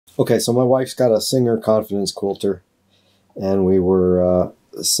Okay, so my wife's got a Singer Confidence Quilter, and we were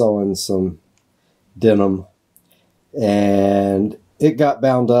sewing some denim, and it got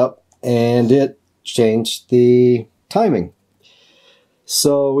bound up, and it changed the timing.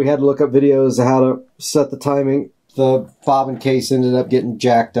 So we had to look up videos of how to set the timing. The bobbin case ended up getting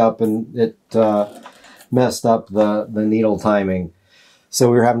jacked up, and it messed up the needle timing. So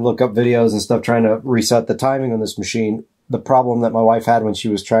we were having to look up videos and stuff trying to reset the timing on this machine. The problem that my wife had when she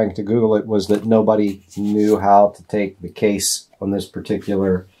was trying to Google it was that nobody knew how to take the case on this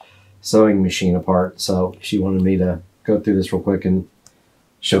particular sewing machine apart. So she wanted me to go through this real quick and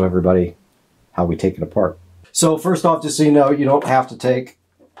show everybody how we take it apart. So first off, just so you know, you don't have to take,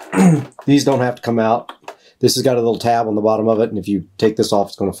 these don't have to come out. This has got a little tab on the bottom of it, and if you take this off,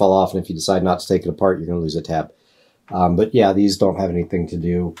 it's going to fall off, and if you decide not to take it apart, you're going to lose a tab. But yeah, these don't have anything to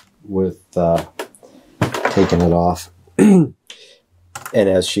do with taking it off. And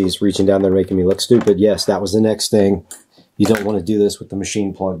as she's reaching down there making me look stupid, yes, that was the next thing. You don't want to do this with the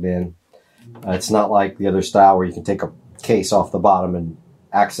machine plugged in. It's not like the other style where you can take a case off the bottom and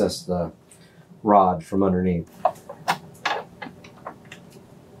access the rod from underneath.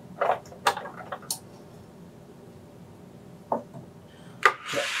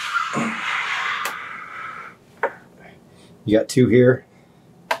 You got two here.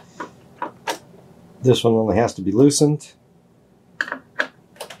 This one only has to be loosened.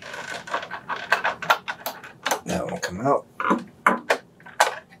 That one will come out.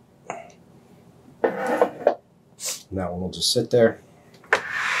 And that one will just sit there.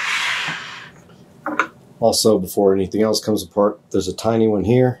 Also, before anything else comes apart, there's a tiny one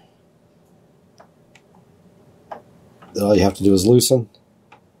here that all you have to do is loosen.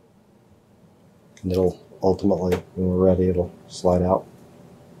 And it'll ultimately, when we're ready, it'll slide out.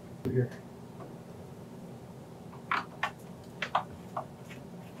 Here.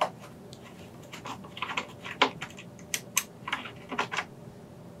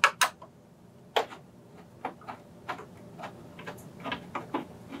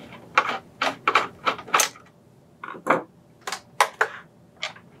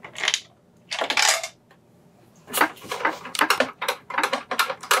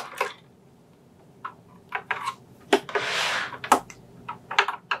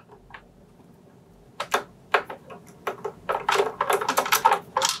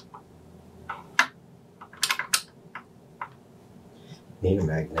 Need a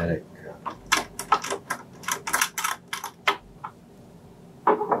magnetic.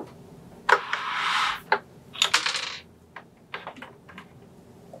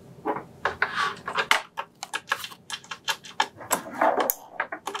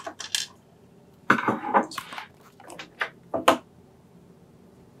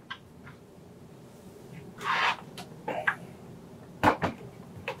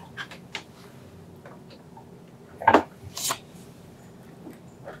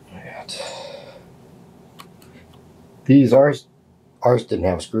 These ours didn't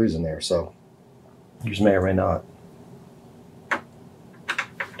have screws in there, so yours may or may not.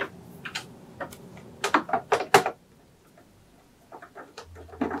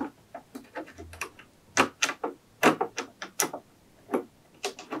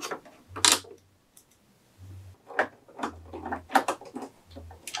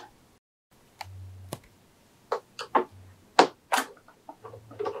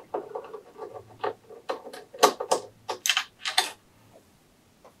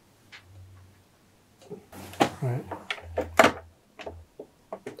 Right.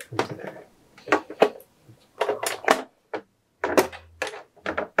 There.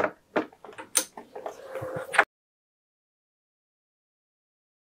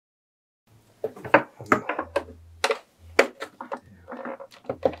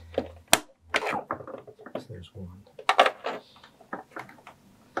 So there's one.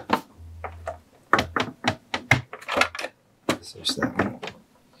 So there's that one.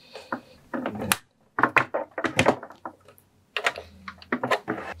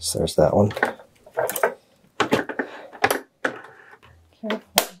 So there's that one. Careful.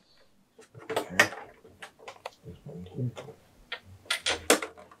 Okay. There's one here.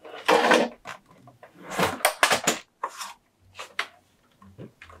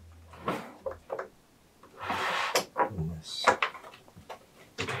 And this.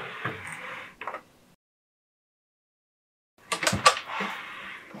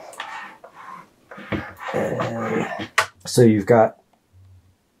 And so you've got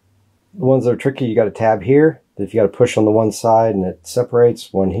the ones that are tricky, you got a tab here that if you got to push on the one side and it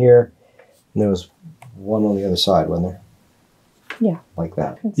separates, one here, and there was one on the other side, wasn't there? Yeah. Like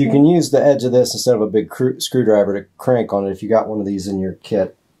that. You can use the edge of this instead of a big screwdriver to crank on it if you got one of these in your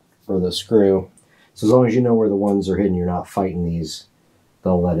kit. for the screw. So as long as you know where the ones are hidden, you're not fighting these,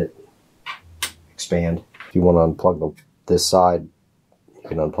 they'll let it expand. If you want to unplug this side, you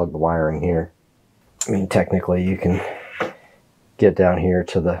can unplug the wiring here. I mean, technically you can get down here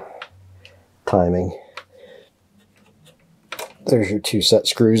to the timing. There's your 2 set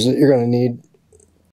screws that you're going to need.